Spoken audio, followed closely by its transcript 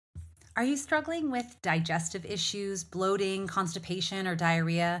Are you struggling with digestive issues, bloating, constipation, or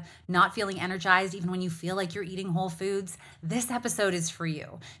diarrhea, not feeling energized even when you feel like you're eating whole foods? This episode is for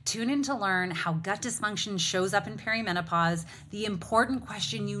you. Tune in to learn how gut dysfunction shows up in perimenopause, the important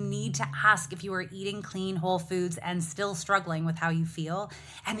question you need to ask if you are eating clean whole foods and still struggling with how you feel,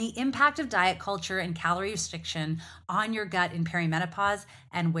 and the impact of diet culture and calorie restriction on your gut in perimenopause,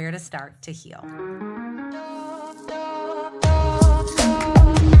 and where to start to heal.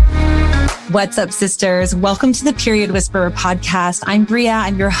 What's up, sisters? Welcome to the Period Whisperer podcast. I'm Bria.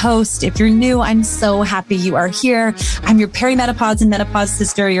 I'm your host. If you're new, I'm so happy you are here. I'm your perimenopause and menopause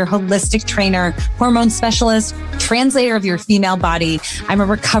sister, your holistic trainer, hormone specialist, translator of your female body. I'm a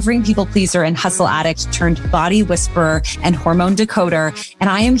recovering people pleaser and hustle addict turned body whisperer and hormone decoder. And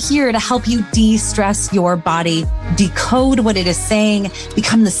I am here to help you de-stress your body, decode what it is saying,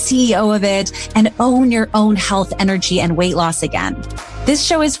 become the CEO of it, and own your own health, energy, and weight loss again. This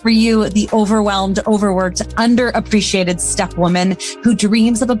show is for you, the overwhelmed, overworked, underappreciated step woman who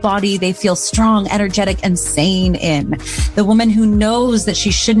dreams of a body they feel strong, energetic, and sane in. The woman who knows that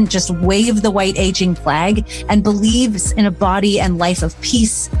she shouldn't just wave the white aging flag and believes in a body and life of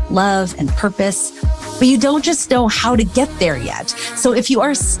peace, love, and purpose. But you don't just know how to get there yet. So if you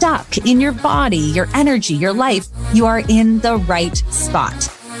are stuck in your body, your energy, your life, you are in the right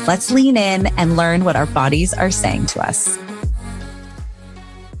spot. Let's lean in and learn what our bodies are saying to us.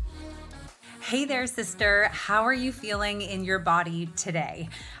 Hey there, sister. How are you feeling in your body today?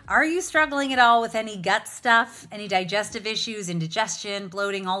 Are you struggling at all with any gut stuff, any digestive issues, indigestion,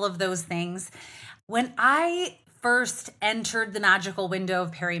 bloating, all of those things? When I first entered the magical window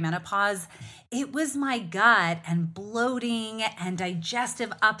of perimenopause, it was my gut and bloating and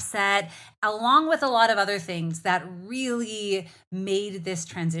digestive upset, along with a lot of other things that really made this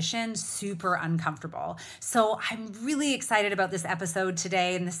transition super uncomfortable. So I'm really excited about this episode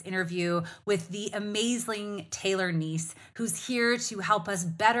today and this interview with the amazing Taylor Knese, who's here to help us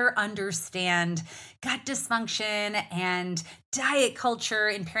better understand gut dysfunction and diet culture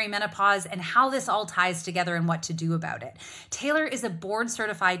in perimenopause and how this all ties together and what to do about it. Taylor is a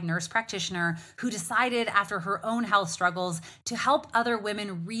board-certified nurse practitioner who decided after her own health struggles to help other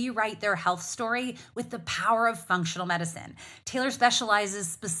women rewrite their health story with the power of functional medicine. Taylor specializes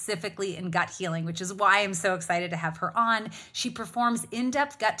specifically in gut healing, which is why I'm so excited to have her on. She performs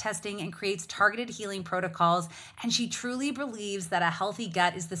in-depth gut testing and creates targeted healing protocols, and she truly believes that a healthy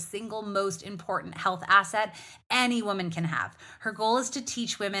gut is the single most important health asset any woman can have. Her goal is to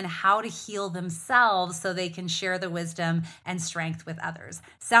teach women how to heal themselves so they can share the wisdom and strength with others.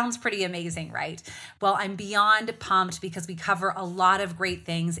 Sounds pretty amazing, right? Well, I'm beyond pumped because we cover a lot of great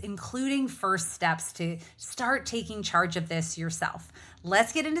things, including first steps to start taking charge of this yourself.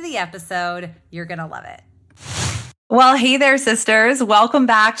 Let's get into the episode. You're going to love it. Well, hey there, sisters. Welcome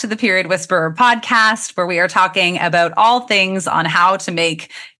back to the Period Whisperer podcast, where we are talking about all things on how to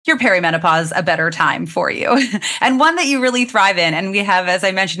make your perimenopause a better time for you and one that you really thrive in. And we have, as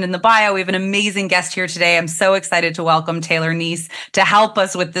I mentioned in the bio, we have an amazing guest here today. I'm so excited to welcome Taylor Knese to help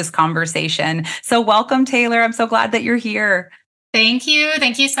us with this conversation. So welcome, Taylor. I'm so glad that you're here. Thank you.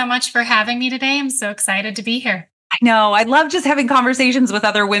 Thank you so much for having me today. I'm so excited to be here. I know. I love just having conversations with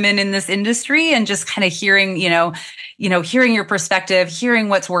other women in this industry and just kind of hearing, hearing your perspective, hearing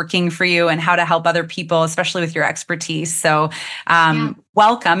what's working for you and how to help other people, especially with your expertise. So,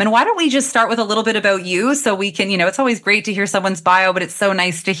 welcome. And why don't we just start with a little bit about you so we can, it's always great to hear someone's bio, but it's so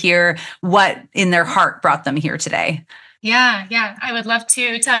nice to hear what in their heart brought them here today. Yeah. I would love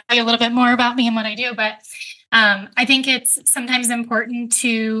to tell you a little bit more about me and what I do, but I think it's sometimes important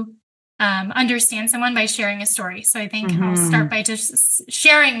to understand someone by sharing a story. So I think I'll start by just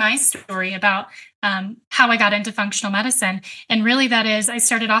sharing my story about how I got into functional medicine. And really that is, I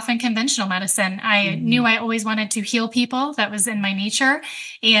started off in conventional medicine. I knew I always wanted to heal people. That was in my nature.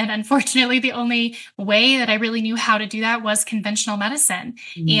 And unfortunately, the only way that I really knew how to do that was conventional medicine.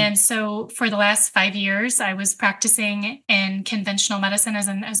 And so for the last 5 years, I was practicing in conventional medicine as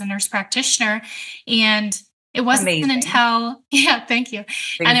a nurse practitioner. And it wasn't until, thank you.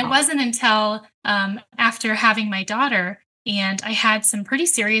 And it wasn't until after having my daughter, and I had some pretty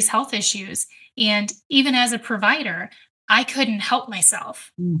serious health issues. And even as a provider, I couldn't help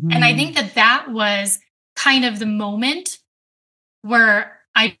myself. And I think that was kind of the moment where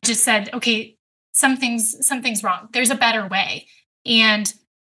I just said, okay, something's wrong. There's a better way. And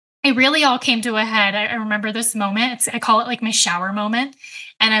it really all came to a head. I remember this moment. I call it like my shower moment.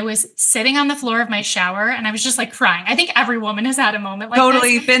 And I was sitting on the floor of my shower and I was just like crying. I think every woman has had a moment like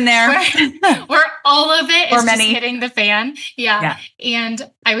totally this. Been there. Where all of it is many. just hitting the fan. Yeah. And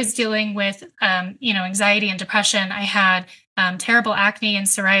I was dealing with, anxiety and depression. I had terrible acne and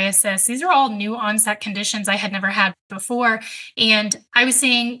psoriasis. These are all new onset conditions I had never had before. And I was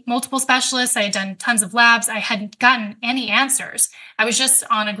seeing multiple specialists. I had done tons of labs. I hadn't gotten any answers. I was just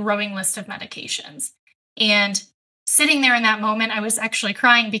on a growing list of medications. And sitting there in that moment, I was actually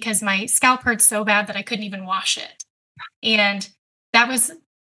crying because my scalp hurt so bad that I couldn't even wash it. And that was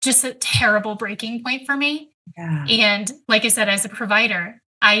just a terrible breaking point for me. Yeah. And like I said, as a provider,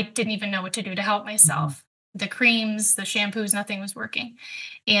 I didn't even know what to do to help myself. Mm-hmm. The creams, the shampoos, nothing was working.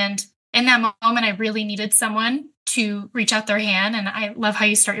 And in that moment, I really needed someone to reach out their hand. And I love how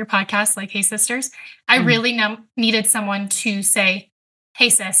you start your podcast, like, hey, sisters. I really needed someone to say, hey,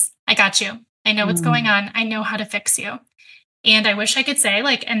 sis, I got you. I know what's going on. I know how to fix you. And I wish I could say,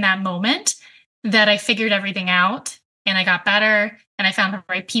 like, in that moment that I figured everything out and I got better and I found the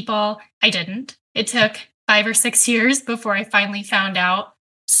right people. I didn't. It took 5 or 6 years before I finally found out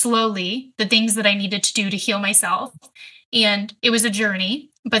slowly the things that I needed to do to heal myself. And it was a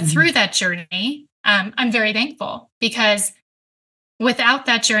journey, but through that journey, I'm very thankful, because without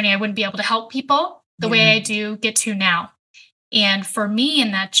that journey, I wouldn't be able to help people the way I do get to now. And for me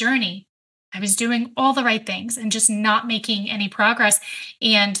in that journey, I was doing all the right things and just not making any progress.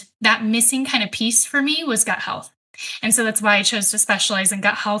 And that missing kind of piece for me was gut health. And so that's why I chose to specialize in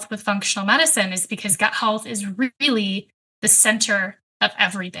gut health with functional medicine, is because gut health is really the center of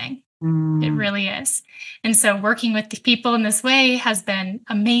everything. It really is. And so working with the people in this way has been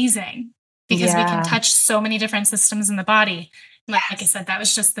amazing, because we can touch so many different systems in the body. Like I said, that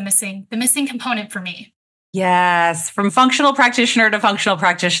was just the missing component for me. Yes. From functional practitioner to functional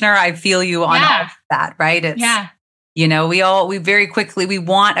practitioner, I feel you on all of that, right? It's, we very quickly, we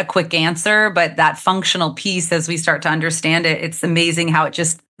want a quick answer, but that functional piece, as we start to understand it, it's amazing how it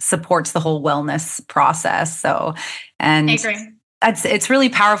just supports the whole wellness process. So, and I agree. It's really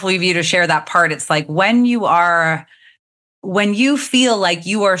powerful of you to share that part. It's like when you feel like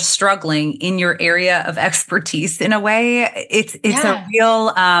you are struggling in your area of expertise in a way, it's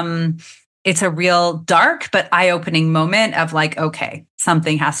a real dark but eye-opening moment of like, okay,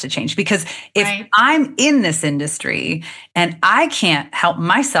 something has to change. Because if I'm in this industry and I can't help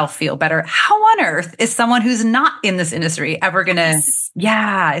myself feel better, how on earth is someone who's not in this industry ever going to,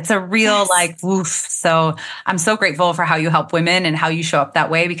 it's a real like, woof. So I'm so grateful for how you help women and how you show up that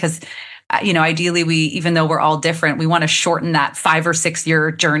way, because ideally even though we're all different, we want to shorten that 5 or 6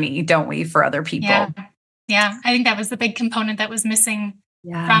 year journey, don't we, for other people? Yeah. I think that was the big component that was missing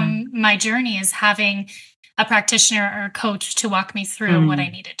from my journey, is having a practitioner or a coach to walk me through what I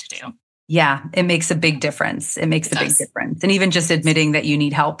needed to do. Yeah, it makes a big difference. It makes a big difference. And even just admitting that you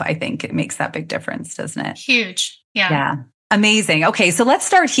need help, I think it makes that big difference, doesn't it? Huge. Yeah. Amazing. Okay. So let's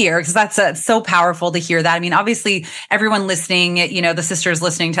start here, because that's so powerful to hear that. I mean, obviously everyone listening, the sisters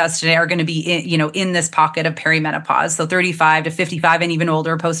listening to us today are going to be in this pocket of perimenopause. So 35 to 55 and even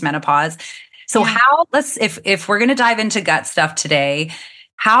older postmenopause. So if we're going to dive into gut stuff today,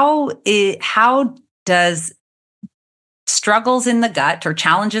 how does struggles in the gut or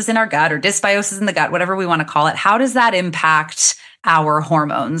challenges in our gut or dysbiosis in the gut, whatever we want to call it, how does that impact our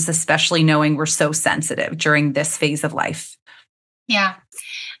hormones, especially knowing we're so sensitive during this phase of life? Yeah.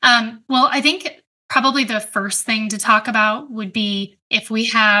 Well, I think probably the first thing to talk about would be if we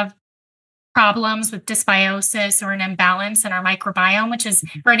have problems with dysbiosis or an imbalance in our microbiome, which is,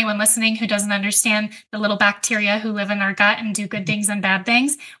 for anyone listening who doesn't understand, the little bacteria who live in our gut and do good things and bad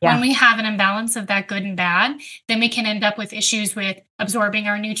things. When we have an imbalance of that good and bad, then we can end up with issues with absorbing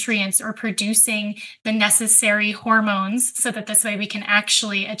our nutrients or producing the necessary hormones so that this way we can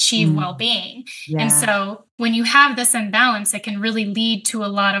actually achieve well-being. And so when you have this imbalance, it can really lead to a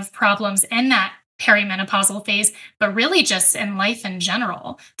lot of problems in that perimenopausal phase, but really just in life in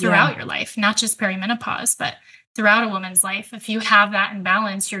general, throughout your life, not just perimenopause, but throughout a woman's life. If you have that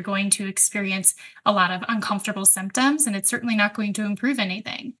imbalance, you're going to experience a lot of uncomfortable symptoms, and it's certainly not going to improve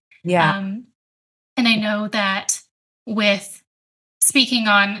anything. And I know that with speaking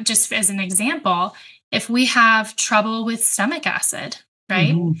on, just as an example, if we have trouble with stomach acid,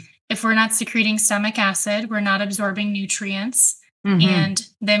 right? If we're not secreting stomach acid, we're not absorbing nutrients, and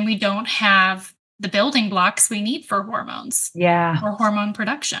then we don't have the building blocks we need for hormones or hormone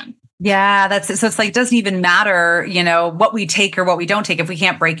production. Yeah, that's it. So it's like, it doesn't even matter, what we take or what we don't take. If we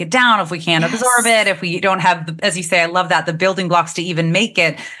can't break it down, if we can't absorb it, if we don't have, as you say, I love that, the building blocks to even make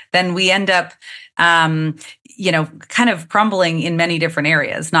it, then we end up, kind of crumbling in many different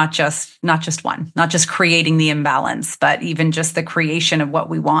areas, not just one, not just creating the imbalance, but even just the creation of what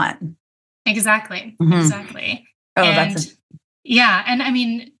we want. Exactly. Mm-hmm. Exactly. Oh, and yeah. And I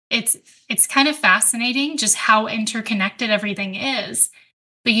mean, it's kind of fascinating just how interconnected everything is.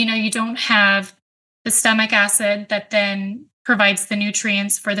 But, you don't have the stomach acid that then provides the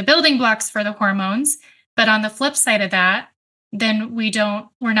nutrients for the building blocks for the hormones. But on the flip side of that, then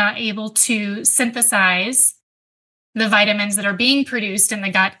we're not able to synthesize the vitamins that are being produced in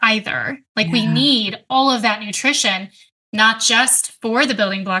the gut either. We need all of that nutrition, not just for the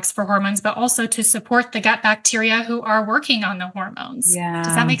building blocks for hormones, but also to support the gut bacteria who are working on the hormones. Yeah.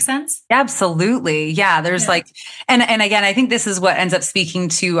 Does that make sense? Absolutely. Yeah. There's and again, I think this is what ends up speaking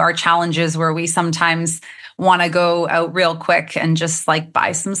to our challenges where we sometimes want to go out real quick and just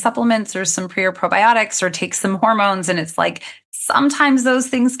buy some supplements or some pre or probiotics or take some hormones. And it's sometimes those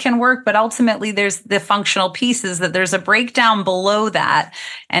things can work, but ultimately there's the functional pieces that there's a breakdown below that.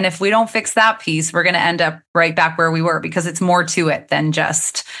 And if we don't fix that piece, we're going to end up right back where we were because it's more to it than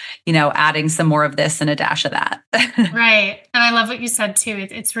just, adding some more of this and a dash of that. Right. And I love what you said too.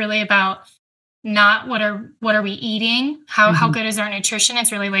 It's really about not what are we eating? How good is our nutrition?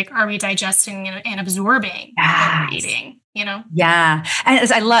 It's really are we digesting and absorbing what we're eating? Yeah.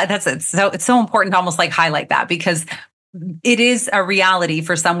 And I love it's so important to almost like highlight that, because it is a reality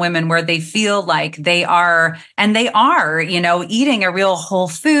for some women where they feel like they are, eating a real whole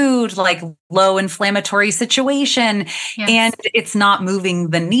food, like low inflammatory situation. Yes. And it's not moving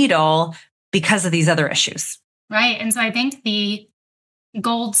the needle because of these other issues. Right. And so I think the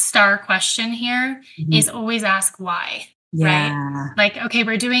gold star question here is always ask why, right? Okay,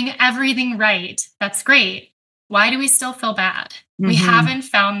 we're doing everything right. That's great. Why do we still feel bad? We haven't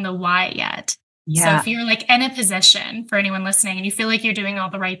found the why yet. Yeah. So if you're in a position, for anyone listening, and you feel like you're doing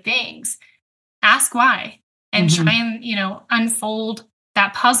all the right things, ask why and try and, unfold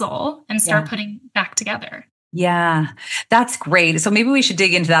that puzzle and start putting back together. Yeah, that's great. So maybe we should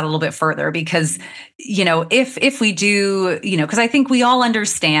dig into that a little bit further because, if we do, because I think we all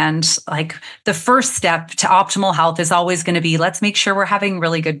understand the first step to optimal health is always going to be, let's make sure we're having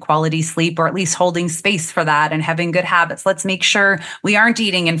really good quality sleep, or at least holding space for that and having good habits. Let's make sure we aren't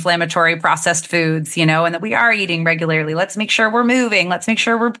eating inflammatory processed foods, and that we are eating regularly. Let's make sure we're moving. Let's make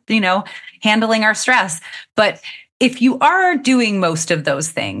sure we're, handling our stress. But if you are doing most of those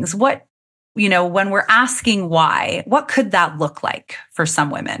things, when we're asking why, what could that look like for some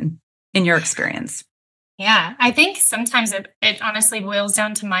women in your experience? Yeah, I think sometimes it honestly boils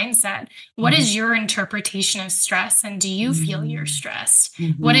down to mindset. What is your interpretation of stress? And do you feel you're stressed?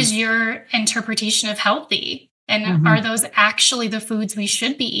 What is your interpretation of healthy? And are those actually the foods we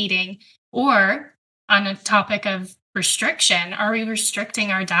should be eating? Or on a topic of restriction, are we restricting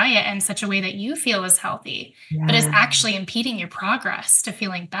our diet in such a way that you feel is healthy, but is actually impeding your progress to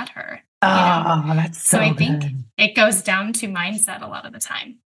feeling better? That's so I good. think it goes down to mindset a lot of the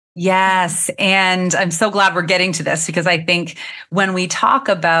time. Yes. And I'm so glad we're getting to this because I think when we talk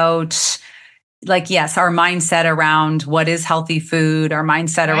about yes, our mindset around what is healthy food, our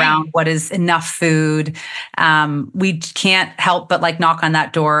mindset around what is enough food, we can't help but knock on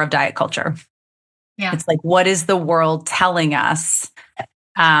that door of diet culture. Yeah. It's what is the world telling us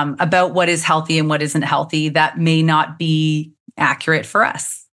about what is healthy and what isn't healthy that may not be accurate for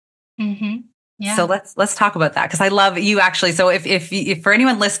us. Yeah. So let's talk about that because I love you actually. So if for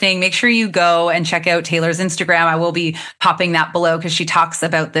anyone listening, make sure you go and check out Taylor's Instagram. I will be popping that below because she talks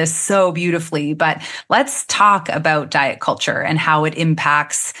about this so beautifully. But let's talk about diet culture and how it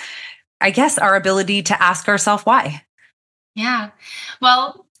impacts, I guess, our ability to ask ourselves why. Yeah.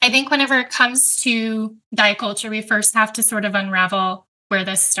 Well, I think whenever it comes to diet culture, we first have to sort of unravel where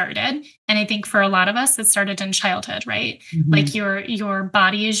this started. And I think for a lot of us, it started in childhood, right? Your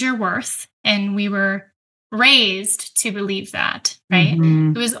body is your worth. And we were raised to believe that, right?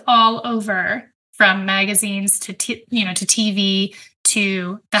 It was all over from magazines to TV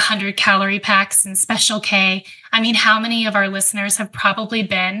to the 100 calorie packs and Special K. I mean, how many of our listeners have probably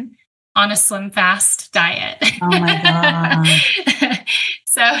been on a slim fast diet? Oh my God.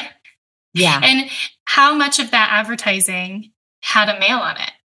 So, yeah. And how much of that advertising had a male on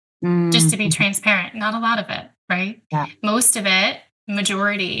it? Just to be transparent, not a lot of it, right? Yeah. Most of it,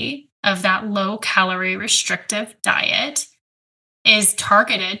 majority of that low calorie restrictive diet is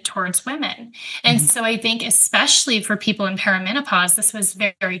targeted towards women. And so I think especially for people in perimenopause, this was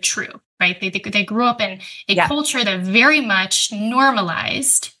very, very true, right? They grew up in a culture that very much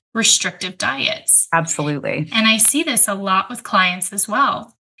normalized restrictive diets. Absolutely. And I see this a lot with clients as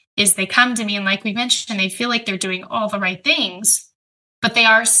well, is they come to me and like we mentioned, they feel like they're doing all the right things, but they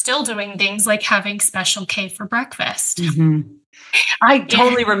are still doing things like having special K for breakfast. I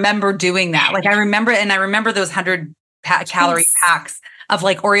totally remember doing that. Like I remember those 100 calorie packs of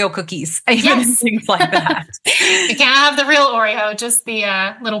like Oreo cookies, even things like that. You can't have the real Oreo, just the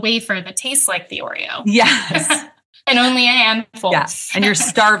little wafer that tastes like the Oreo. Yes. And only a handful. Yeah. And you're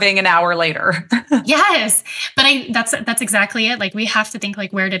starving an hour later. Yes. But that's exactly it. Like we have to think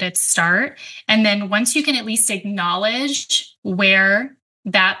like, where did it start? And then once you can at least acknowledge where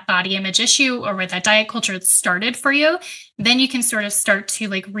that body image issue or where that diet culture started for you, then you can sort of start to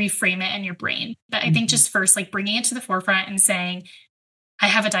like reframe it in your brain. But I think just first, like bringing it to the forefront and saying, I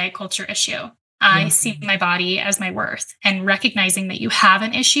have a diet culture issue. I see my body as my worth, and recognizing that you have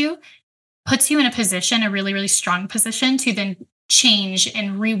an issue puts you in a position, a really, really strong position to then change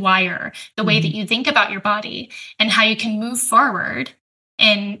and rewire the way that you think about your body and how you can move forward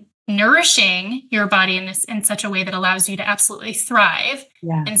in nourishing your body in such a way that allows you to absolutely thrive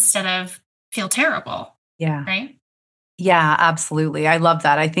instead of feel terrible. Yeah. Right. Yeah, absolutely. I love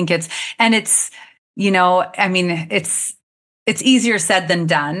that. I think it's easier said than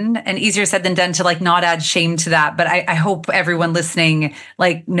done, and easier said than done to like not add shame to that. But I hope everyone listening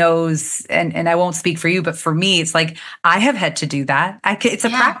like knows, and I won't speak for you, but for me, it's like, I have had to do that. It's a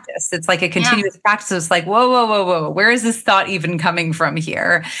practice. It's like a continuous practice. It's like, whoa. Where is this thought even coming from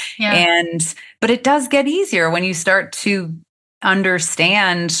here? But it does get easier when you start to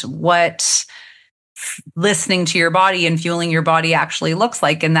understand what listening to your body and fueling your body actually looks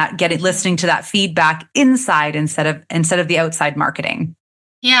like, and that listening to that feedback inside instead of the outside marketing.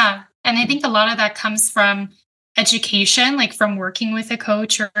 Yeah. And I think a lot of that comes from education, like from working with a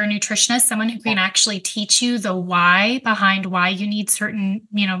coach or a nutritionist, someone who can actually teach you the why behind why you need certain,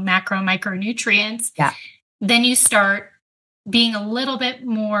 macro, micronutrients. Yeah. Then you start being a little bit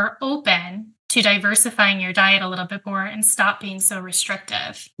more open to diversifying your diet a little bit more and stop being so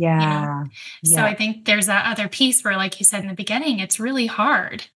restrictive. Yeah. So I think there's that other piece where, like you said in the beginning, it's really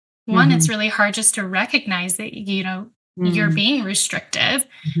hard. One, it's really hard just to recognize that, you're being restrictive,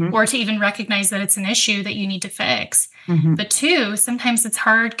 or to even recognize that it's an issue that you need to fix. But two, sometimes it's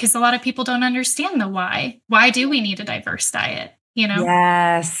hard because a lot of people don't understand the why. Why do we need a diverse diet?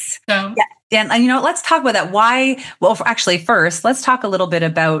 Yes. So, and let's talk about that. Why? Well, actually, first, let's talk a little bit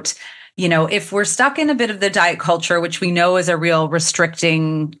about, if we're stuck in a bit of the diet culture, which we know is a real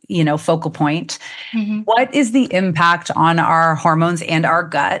restricting, focal point, what is the impact on our hormones and our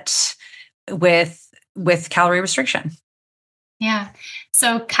gut with calorie restriction? Yeah.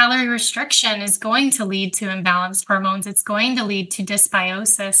 So calorie restriction is going to lead to imbalanced hormones. It's going to lead to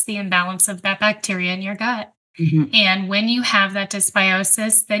dysbiosis, the imbalance of that bacteria in your gut. And when you have that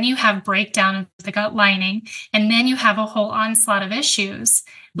dysbiosis, then you have breakdown of the gut lining, and then you have a whole onslaught of issues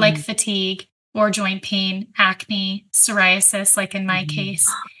like fatigue or joint pain, acne, psoriasis, like in my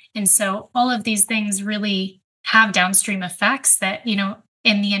case. And so all of these things really have downstream effects that,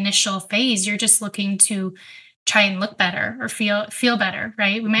 in the initial phase, you're just looking to try and look better or feel better,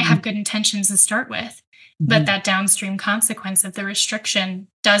 right? We might have good intentions to start with, but that downstream consequence of the restriction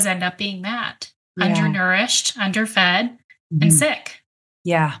does end up being that. Undernourished, underfed, and sick.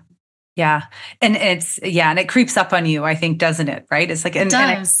 Yeah. Yeah. And and it creeps up on you, I think, doesn't it? Right. It's like, it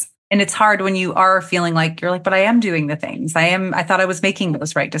does. And it's hard when you are feeling like you're like, but I am doing the things I thought I was making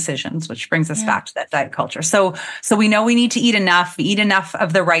those right decisions, which brings us back to that diet culture. So we know we need to eat enough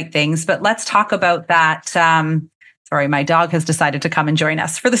of the right things, but let's talk about that. Sorry, my dog has decided to come and join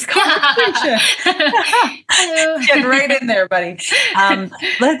us for this conversation. Get right in there, buddy.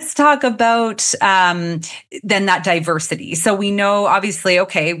 Let's talk about then that diversity. So we know, obviously,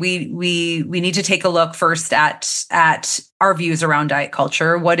 okay, we need to take a look first at our views around diet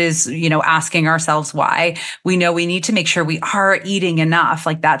culture. What is, asking ourselves why. We know we need to make sure we are eating enough.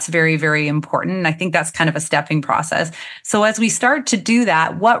 Like that's very, very important. And I think that's kind of a stepping process. So as we start to do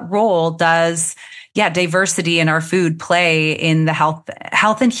that, what role does diversity in our food play in the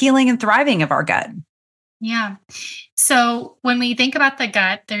health and healing and thriving of our gut? Yeah. So when we think about the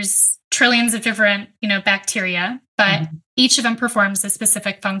gut, there's trillions of different, bacteria, but each of them performs a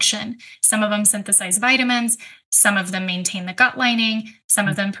specific function. Some of them synthesize vitamins, some of them maintain the gut lining, some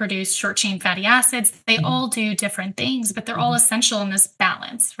of them produce short chain fatty acids. They all do different things, but they're all essential in this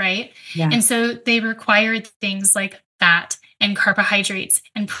balance, right? Yeah. And so they require things like fat and carbohydrates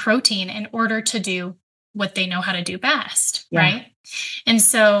and protein in order to do what they know how to do best, right? And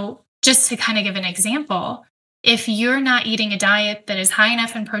so just to kind of give an example, if you're not eating a diet that is high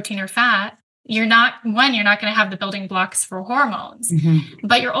enough in protein or fat, you're not going to have the building blocks for hormones,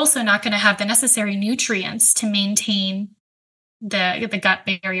 but you're also not going to have the necessary nutrients to maintain the gut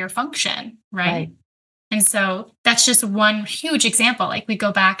barrier function, right? And so that's just one huge example. Like we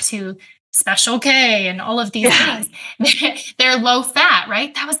go back to Special K and all of these things. They're low fat,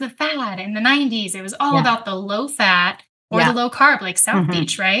 right? That was the fad in the 90s. It was all about the low fat or the low carb, like South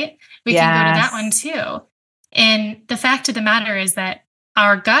Beach, right? We can go to that one too. And the fact of the matter is that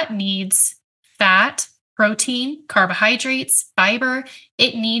our gut needs fat, protein, carbohydrates, fiber.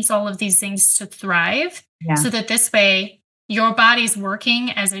 It needs all of these things to thrive so that this way your body's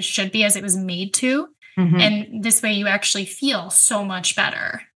working as it should be, as it was made to. And this way you actually feel so much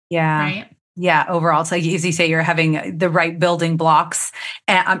better. Yeah. Right. Yeah. Overall, it's like, as you say, you're having the right building blocks,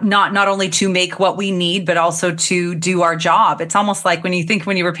 and not only to make what we need, but also to do our job. It's almost like when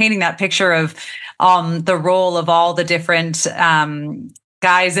you were painting that picture of the role of all the different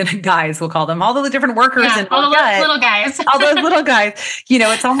guys, we'll call them, all the different workers and all those little guys, all those little guys.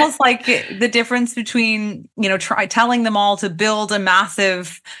 It's almost like the difference between telling them all to build a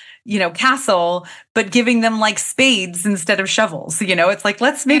massive castle, but giving them like spades instead of shovels. It's like,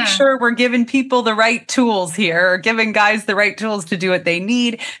 let's make sure we're giving people the right tools here, or giving guys the right tools to do what they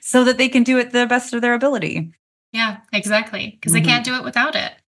need so that they can do it the best of their ability. Yeah, exactly. Because they can't do it without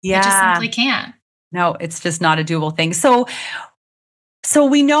it. Yeah. They just simply can't. No, it's just not a doable thing. So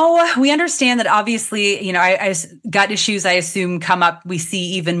we understand that obviously, gut issues, I assume, come up. We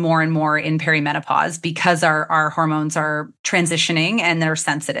see even more and more in perimenopause because our hormones are transitioning and they're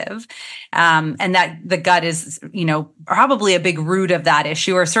sensitive. And that the gut is, probably a big root of that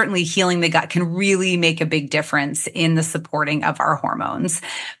issue, or certainly healing the gut can really make a big difference in the supporting of our hormones.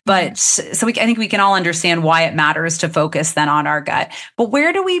 But I think we can all understand why it matters to focus then on our gut. But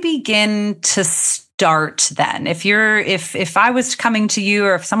where do we begin to start then? If I was coming to you,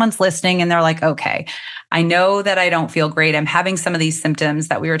 or if someone's listening and they're like, okay, I know that I don't feel great. I'm having some of these symptoms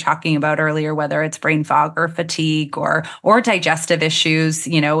that we were talking about earlier, whether it's brain fog or fatigue or digestive issues,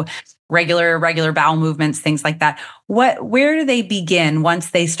 regular bowel movements, things like that. Where do they begin once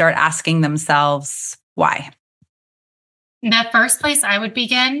they start asking themselves why? The first place I would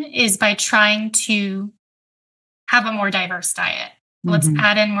begin is by trying to have a more diverse diet. Let's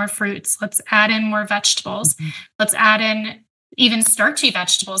add in more fruits. Let's add in more vegetables. Let's add in even starchy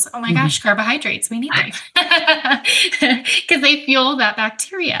vegetables. Oh my gosh, carbohydrates. We need them because they fuel that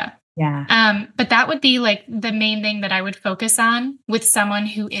bacteria. Yeah. But that would be like the main thing that I would focus on with someone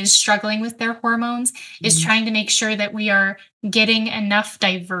who is struggling with their hormones, is trying to make sure that we are getting enough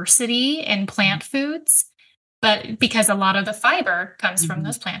diversity in plant foods. But because a lot of the fiber comes from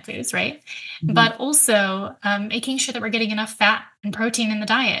those plant foods, right? But also making sure that we're getting enough fat and protein in the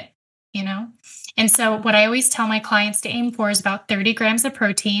diet, And so what I always tell my clients to aim for is about 30 grams of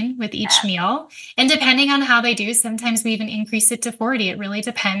protein with each meal. And depending on how they do, sometimes we even increase it to 40. It really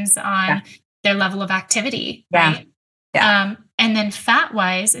depends on their level of activity, right? Yeah. And then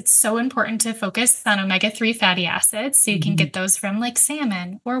fat-wise, it's so important to focus on omega-3 fatty acids. So you can get those from like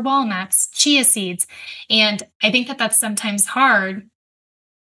salmon or walnuts, chia seeds. And I think that that's sometimes hard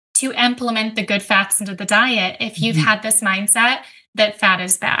to implement the good fats into the diet if you've had this mindset that fat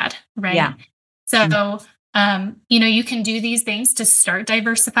is bad, right? Yeah. So, you can do these things to start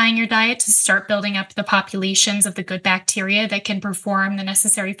diversifying your diet, to start building up the populations of the good bacteria that can perform the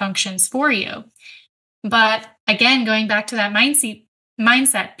necessary functions for you. But again, going back to that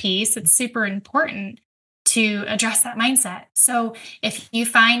mindset piece, it's super important to address that mindset. So if you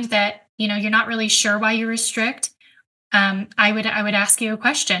find that, you're not really sure why you restrict, I would ask you a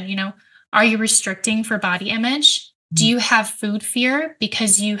question, are you restricting for body image? Do you have food fear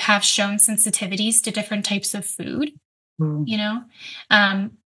because you have shown sensitivities to different types of food?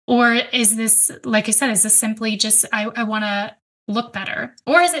 Or is this, like I said, is this simply just, I want to look better?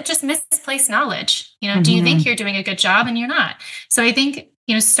 Or is it just misplaced knowledge? Do you think you're doing a good job and you're not? So I think,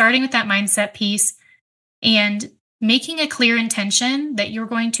 starting with that mindset piece and making a clear intention that you're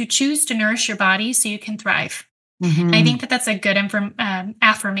going to choose to nourish your body so you can thrive. And I think that that's a good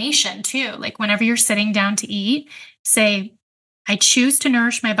affirmation too. Like whenever you're sitting down to eat, say, I choose to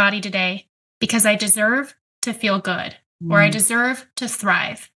nourish my body today because I deserve to feel good, or I deserve to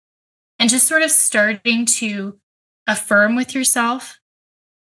thrive. And just sort of starting to affirm with yourself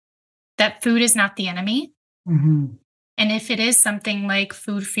that food is not the enemy. And if it is something like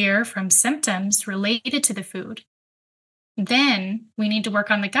food fear from symptoms related to the food, then we need to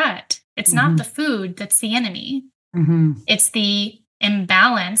work on the gut. It's not the food that's the enemy. It's the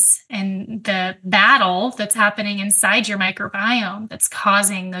imbalance and the battle that's happening inside your microbiome that's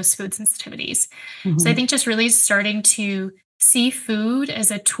causing those food sensitivities. So I think just really starting to see food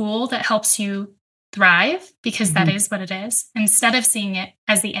as a tool that helps you thrive, because that is what it is, instead of seeing it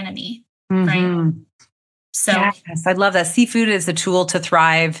as the enemy, right? So yes, I love that. Seafood is a tool to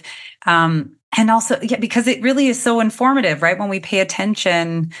thrive. And also, yeah, because it really is so informative, right? When we pay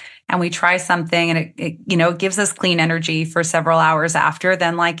attention and we try something and it gives us clean energy for several hours after,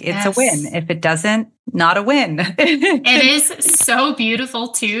 then like it's a win. If it doesn't, not a win. It is so beautiful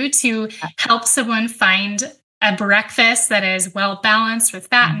too, to help someone find a breakfast that is well balanced with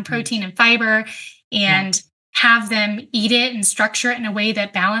fat and protein and fiber, and have them eat it and structure it in a way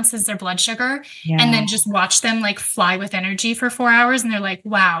that balances their blood sugar. And then just watch them like fly with energy for 4 hours. And they're like,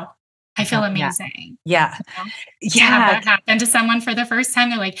 wow, I feel amazing. Yeah. To have that happen to someone for the first time,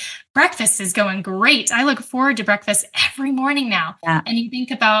 they're like, breakfast is going great. I look forward to breakfast every morning now. And you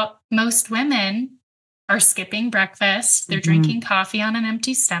think about most women are skipping breakfast. They're drinking coffee on an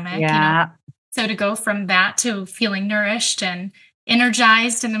empty stomach. So to go from that to feeling nourished and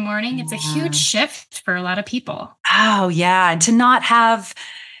energized in the morning, it's a huge shift for a lot of people. Oh yeah. And to not have,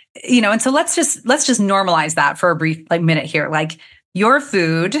 and so let's just normalize that for a brief minute here. Like, your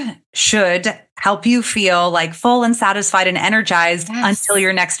food should help you feel like full and satisfied and energized until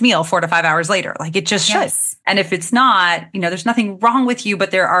your next meal 4 to 5 hours later. Like it just should. And if it's not, there's nothing wrong with you,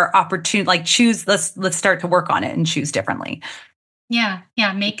 but there are opportunities, like choose, let's start to work on it and choose differently. Yeah.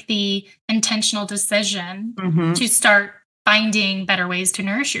 Make the intentional decision to start finding better ways to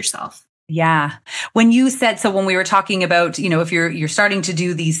nourish yourself. Yeah. When you said, so when we were talking about, if you're starting to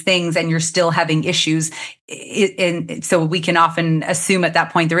do these things and you're still having issues, and so we can often assume at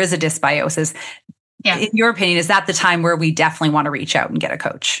that point there is a dysbiosis. Yeah. In your opinion, is that the time where we definitely want to reach out and get a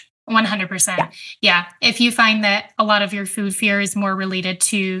coach? 100%. Yeah. If you find that a lot of your food fear is more related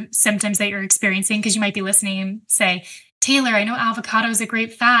to symptoms that you're experiencing, because you might be listening and say, Taylor, I know avocado is a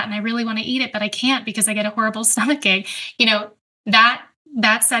great fat and I really want to eat it, but I can't because I get a horrible stomach ache.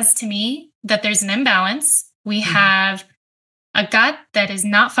 That says to me that there's an imbalance. We have a gut that is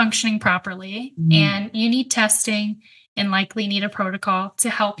not functioning properly, and you need testing and likely need a protocol to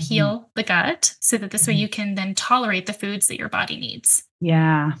help heal the gut so that this way you can then tolerate the foods that your body needs.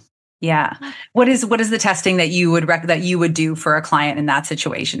 Yeah. What is the testing that you would do for a client in that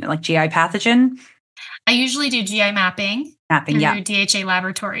situation? Like GI pathogen? I usually do GI mapping through DHA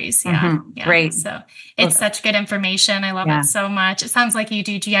laboratories. Great. So it's such good information. I love it so much. It sounds like you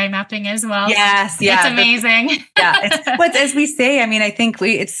do GI mapping as well. Yes. It's amazing. But as we say,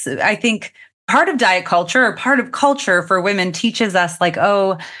 I think part of diet culture or part of culture for women teaches us like,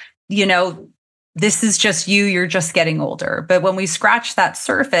 this is just you're just getting older. But when we scratch that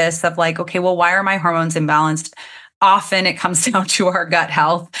surface of like, okay, well, why are my hormones imbalanced? Often it comes down to our gut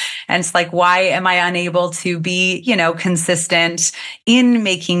health. And it's like, why am I unable to be, consistent in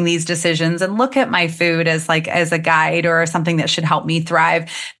making these decisions and look at my food as a guide or something that should help me thrive?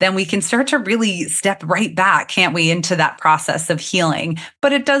 Then we can start to really step right back, can't we, into that process of healing.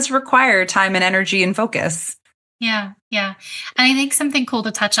 But it does require time and energy and focus. Yeah. And I think something cool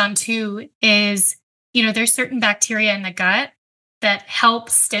to touch on too is, there's certain bacteria in the gut that help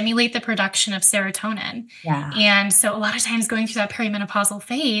stimulate the production of serotonin. And so a lot of times going through that perimenopausal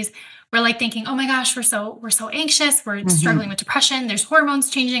phase, we're like thinking, oh my gosh, we're so anxious. We're struggling with depression. There's hormones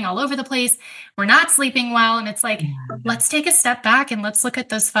changing all over the place. We're not sleeping well. And it's like, let's take a step back and let's look at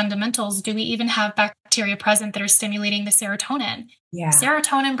those fundamentals. Do we even have bacteria present that are stimulating the serotonin?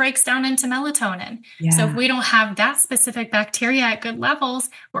 Serotonin breaks down into melatonin. So if we don't have that specific bacteria at good levels,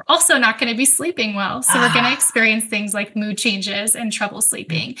 we're also not going to be sleeping well. So we're going to experience things like mood changes and trouble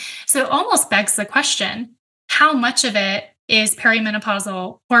sleeping. So it almost begs the question, how much of it is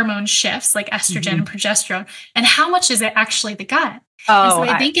perimenopausal hormone shifts like estrogen and progesterone, and how much is it actually the gut? So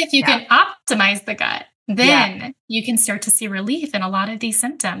I think if you can optimize the gut, then you can start to see relief in a lot of these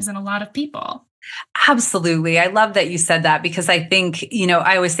symptoms in a lot of people. Absolutely. I love that you said that, because I think,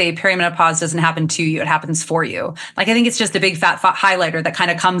 I always say perimenopause doesn't happen to you. It happens for you. Like, I think it's just a big fat highlighter that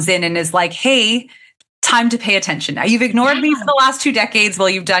kind of comes in and is like, hey, time to pay attention. Now you've ignored me for the last 2 decades while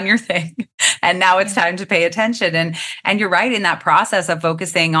you've done your thing. And now it's time to pay attention. And you're right, in that process of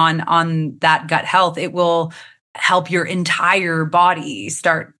focusing on that gut health, it will help your entire body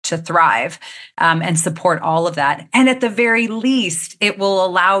start to thrive and support all of that. And at the very least, it will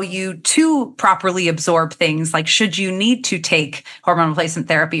allow you to properly absorb things like, should you need to take hormone replacement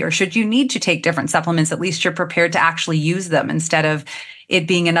therapy or should you need to take different supplements, at least you're prepared to actually use them instead of it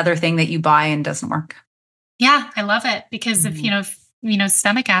being another thing that you buy and doesn't work. Yeah, I love it, because if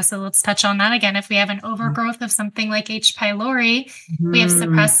stomach acid, let's touch on that again. If we have an overgrowth of something like H. pylori, we have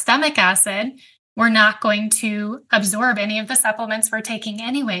suppressed stomach acid, we're not going to absorb any of the supplements we're taking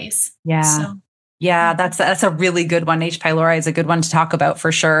anyways. That's a really good one. H. pylori is a good one to talk about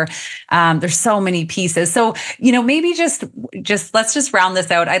for sure. There's so many pieces. So, maybe just let's just round this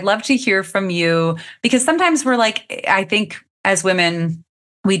out. I'd love to hear from you, because sometimes we're like, I think as women,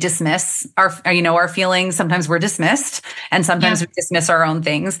 we dismiss our feelings. Sometimes we're dismissed, and sometimes we dismiss our own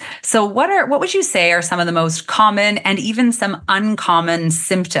things. So what would you say are some of the most common and even some uncommon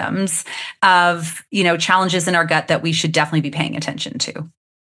symptoms of, challenges in our gut that we should definitely be paying attention to?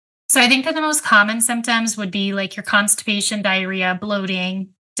 So I think that the most common symptoms would be like your constipation, diarrhea, bloating,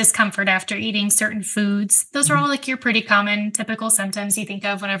 discomfort after eating certain foods. Those are all like your pretty common, typical symptoms you think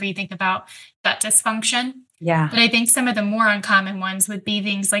of whenever you think about gut dysfunction. Yeah. But I think some of the more uncommon ones would be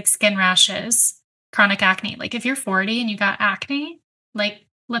things like skin rashes, chronic acne. Like if you're 40 and you got acne, like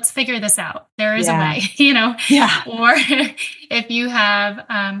let's figure this out. There is a way, Yeah. Or if you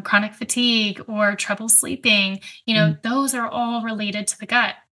have chronic fatigue or trouble sleeping, those are all related to the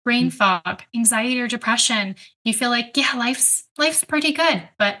gut. Brain fog, anxiety or depression. You feel like, life's pretty good,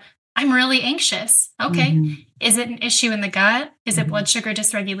 but I'm really anxious. Okay. Is it an issue in the gut? Is it blood sugar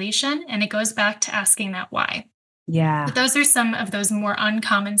dysregulation? And it goes back to asking that why. Yeah. But those are some of those more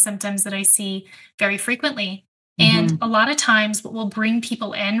uncommon symptoms that I see very frequently. And a lot of times what will bring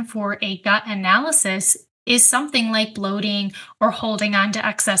people in for a gut analysis is something like bloating or holding on to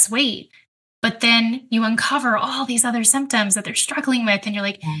excess weight. But then you uncover all these other symptoms that they're struggling with. And you're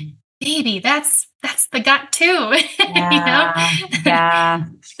like, baby, that's the gut too. Yeah.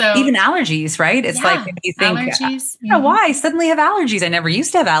 So even allergies, right? It's like if you think, allergies. I don't know why I suddenly have allergies. I never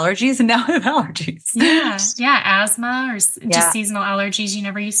used to have allergies, and now I have allergies. Yeah. Asthma or just seasonal allergies you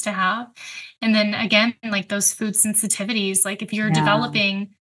never used to have. And then again, like those food sensitivities, like if you're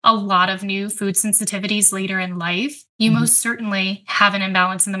developing a lot of new food sensitivities later in life, you most certainly have an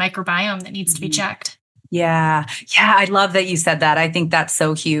imbalance in the microbiome that needs to be checked. Yeah. I love that you said that. I think that's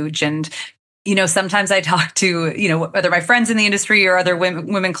so huge. And, sometimes I talk to, whether my friends in the industry or other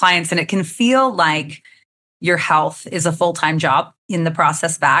women clients, and it can feel like your health is a full-time job in the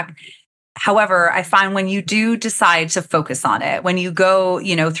process back. However, I find when you do decide to focus on it, when you go,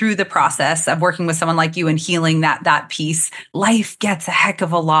 through the process of working with someone like you and healing that piece, life gets a heck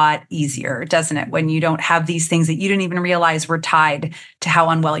of a lot easier, doesn't it? When you don't have these things that you didn't even realize were tied to how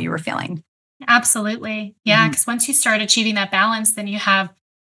unwell you were feeling. Absolutely. Yeah. Because once you start achieving that balance, then you have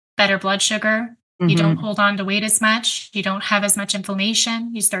better blood sugar. You don't hold on to weight as much. You don't have as much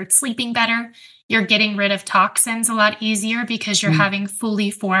inflammation. You start sleeping better. You're getting rid of toxins a lot easier because you're having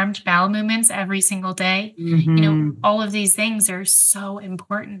fully formed bowel movements every single day. All of these things are so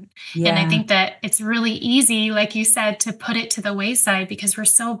important. Yeah. And I think that it's really easy, like you said, to put it to the wayside because we're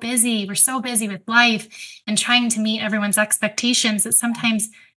so busy. We're so busy with life and trying to meet everyone's expectations that sometimes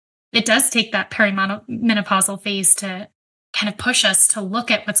it does take that perimenopausal phase to kind of push us to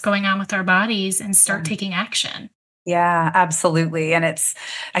look at what's going on with our bodies and start taking action. Yeah, absolutely. And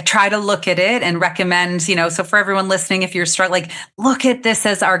I try to look at it and recommend, so for everyone listening, if you're struggling, look at this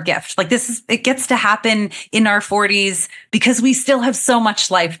as our gift. Like it gets to happen in our 40s because we still have so much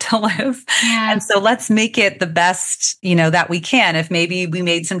life to live. Yeah. And so let's make it the best, that we can. If maybe we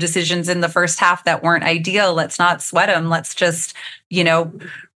made some decisions in the first half that weren't ideal, let's not sweat them. Let's just,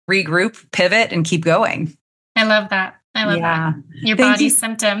 regroup, pivot, and keep going. I love that. That. Your body's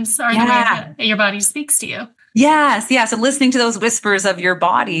symptoms are the way that your body speaks to you. Yes. Yeah. So listening to those whispers of your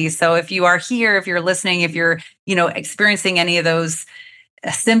body. So if you are here, if you're listening, if you're, experiencing any of those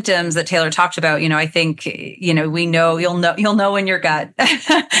symptoms that Taylor talked about, I think, we know, you'll know in your gut,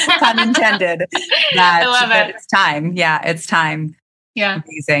 pun intended, that it's time. Yeah. It's time. Yeah.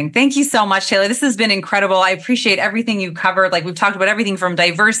 Amazing. Thank you so much, Taylor. This has been incredible. I appreciate everything you covered. Like we've talked about everything from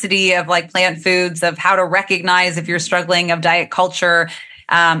diversity of like plant foods, of how to recognize if you're struggling, of diet culture.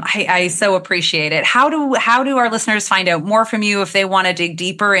 I so appreciate it. How do our listeners find out more from you if they want to dig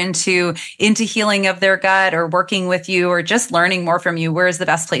deeper into healing of their gut or working with you or just learning more from you? Where is the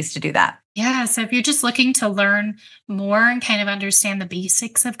best place to do that? Yeah. So if you're just looking to learn more and kind of understand the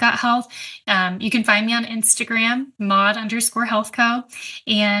basics of gut health, you can find me on Instagram, mod_healthco.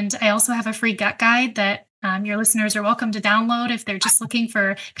 And I also have a free gut guide that your listeners are welcome to download if they're just looking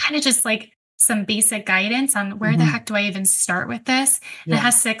for kind of just like some basic guidance on where the heck do I even start with this? Yeah. It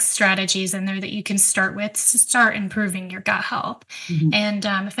has 6 strategies in there that you can start with to start improving your gut health. And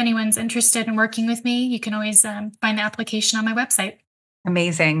if anyone's interested in working with me, you can always find the application on my website.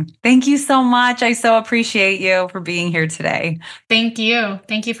 Amazing. Thank you so much. I so appreciate you for being here today. Thank you.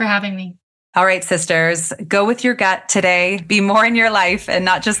 Thank you for having me. All right, sisters, go with your gut today. Be more in your life and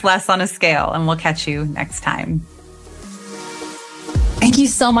not just less on a scale. And we'll catch you next time. Thank you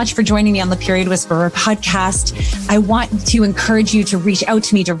so much for joining me on the Period Whisperer podcast. I want to encourage you to reach out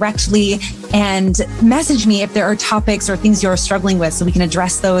to me directly and message me if there are topics or things you're struggling with so we can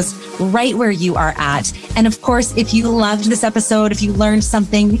address those right where you are at. And of course, if you loved this episode, if you learned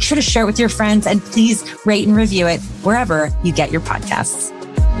something, make sure to share it with your friends and please rate and review it wherever you get your podcasts.